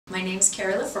My name's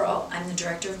Carrie Ferle. I'm the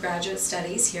Director of Graduate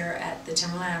Studies here at the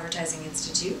Timberland Advertising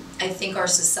Institute. I think our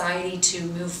society, to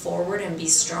move forward and be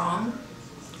strong,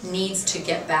 needs to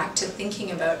get back to thinking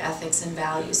about ethics and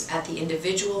values at the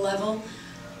individual level.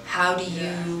 How do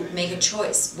you make a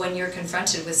choice when you're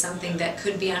confronted with something that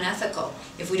could be unethical?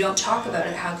 If we don't talk about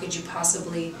it, how could you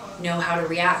possibly know how to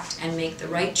react and make the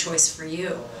right choice for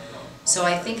you? So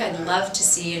I think I'd love to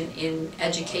see in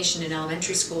education in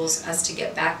elementary schools us to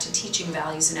get back to teaching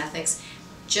values and ethics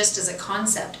just as a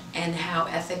concept, and how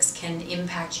ethics can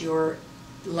impact your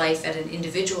life at an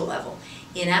individual level.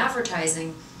 In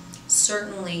advertising,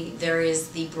 certainly there is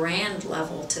the brand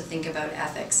level to think about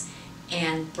ethics,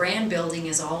 and brand building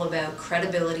is all about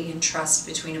credibility and trust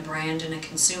between a brand and a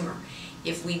consumer.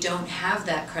 If we don't have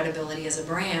that credibility as a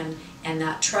brand and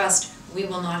that trust, we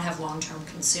will not have long-term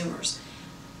consumers.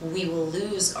 We will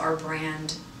lose our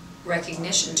brand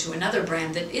recognition to another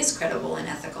brand that is credible and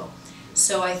ethical.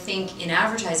 So I think in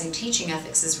advertising, teaching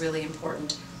ethics is really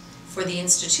important. For the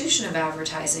institution of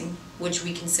advertising, which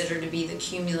we consider to be the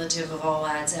cumulative of all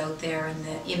ads out there and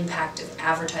the impact of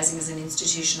advertising as an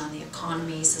institution on the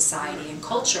economy, society, and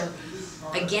culture,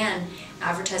 again,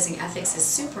 advertising ethics is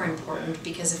super important,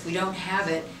 because if we don't have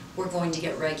it, we're going to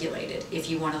get regulated, if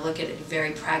you want to look at it in a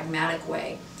very pragmatic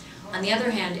way. On the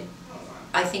other hand,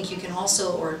 I think you can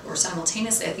also, or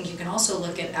simultaneously, I think you can also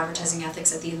look at advertising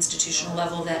ethics at the institutional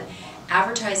level, that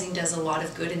advertising does a lot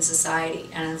of good in society,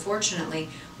 and unfortunately,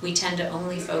 we tend to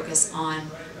only focus on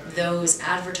those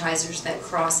advertisers that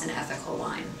cross an ethical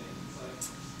line.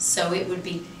 So it would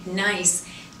be nice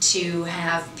to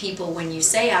have people, when you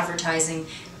say advertising,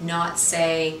 not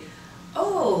say,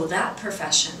 oh, that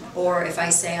profession, or if I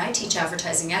say I teach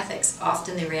advertising ethics,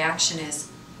 often the reaction is,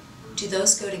 do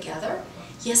those go together?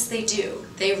 Yes, they do.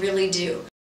 They really do.